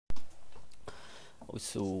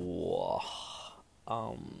So,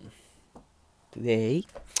 um, today,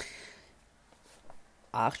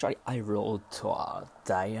 actually, I wrote a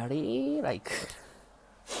diary, like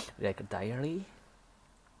a diary.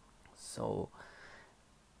 So,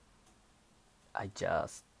 I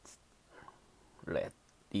just read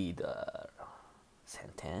the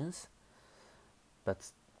sentence, but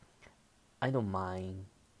I don't mind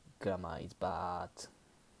grammar is bad.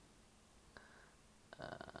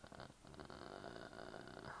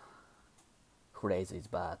 Phrase is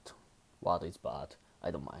bad, word is bad. I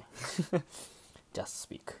don't mind. Just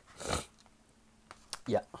speak.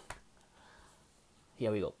 Yeah,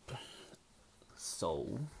 here we go.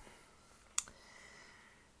 So,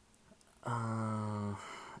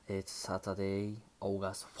 it's Saturday,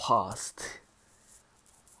 August 1st.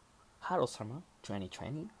 Hello, summer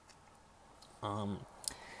 2020.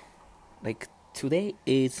 Like today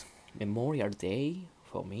is Memorial Day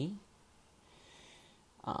for me.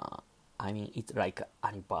 It's like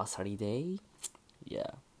anniversary day.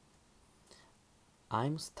 Yeah.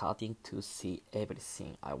 I'm starting to see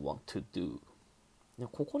everything I want to do. でも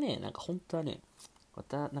ここね、なんか本当はね、ま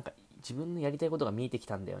たなんか自分のやりたいことが見えてき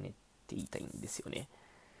たんだよねって言いたいんですよね。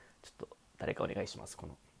ちょっと誰かお願いします。こ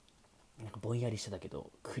のなんかぼんやりしてたけ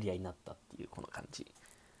どクリアになったっていうこの感じ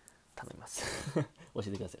頼みます。教え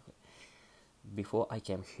てください。Before I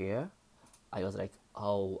came here, I was like,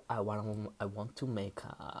 oh, I want to make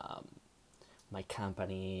my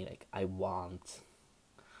company. Like I want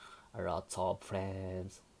a lot of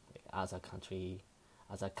friends, like other country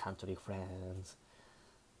friends.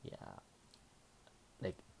 Yeah,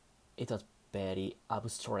 like it was very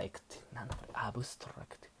abstract. なんだこれ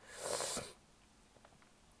abstract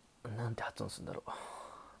なんて発音するんだろう。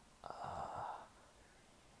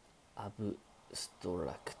アブスト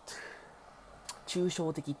ラクト、抽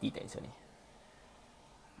象的って言いたいんですよね。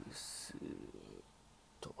ス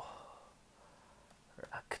ト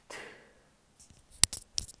ラクト、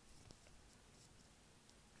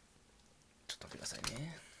ちょっと待ってください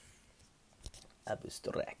ね。アブス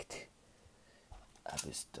トラクト、ア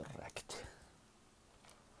ブストラクト、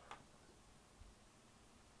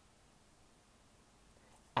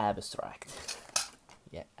abstract.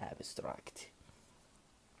 Yeah, abstract.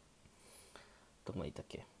 どこまで言ったっ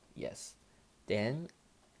け Yes. Then,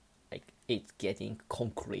 like, it's getting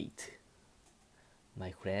concrete.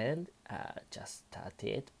 My friend just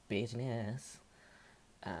started business,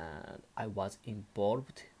 and I was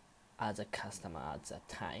involved as a customer at that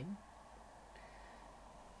time.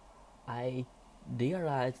 I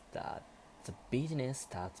realized that the business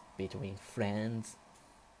starts between friends,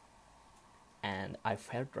 and I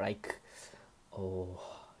felt like, oh,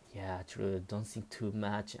 yeah, true, don't think too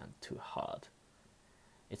much and too hard.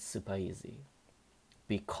 It's super easy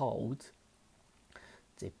because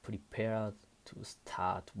they prepared to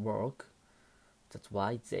start work. That's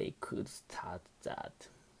why they could start that.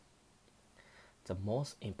 The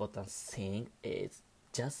most important thing is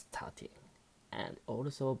just starting, and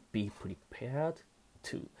also be prepared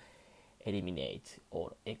to eliminate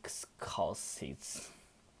all excuses.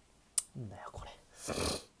 なんだよこれ。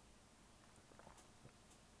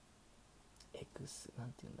なん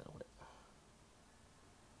て言うんだろうこれ。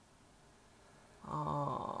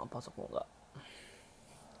パソコンが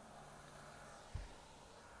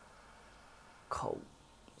こ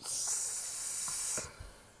う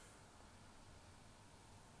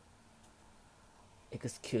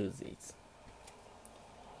excuses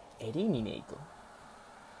eliminate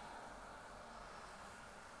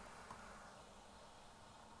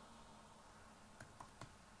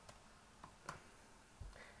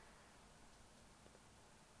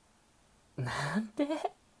なんて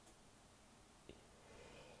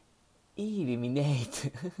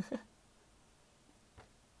eliminate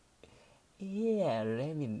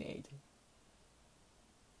eliminate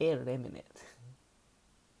eliminate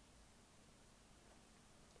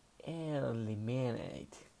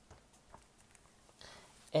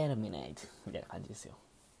eliminate みたいな感じですよ。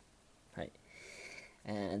はい。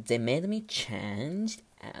And they made me change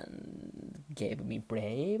and gave me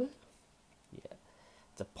brave. Yeah.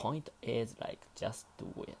 The point is like just do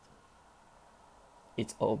it.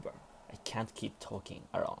 It's over. I can't keep talking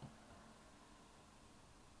alone.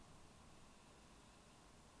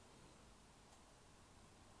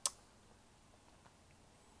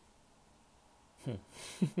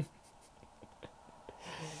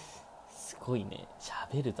 すごいね。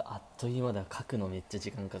喋るとあっという間だ。書くのめっちゃ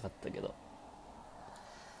時間かかったけど。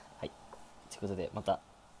はい。ということでまた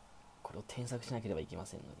これを添削しなければいけま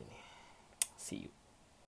せんのでね。See you.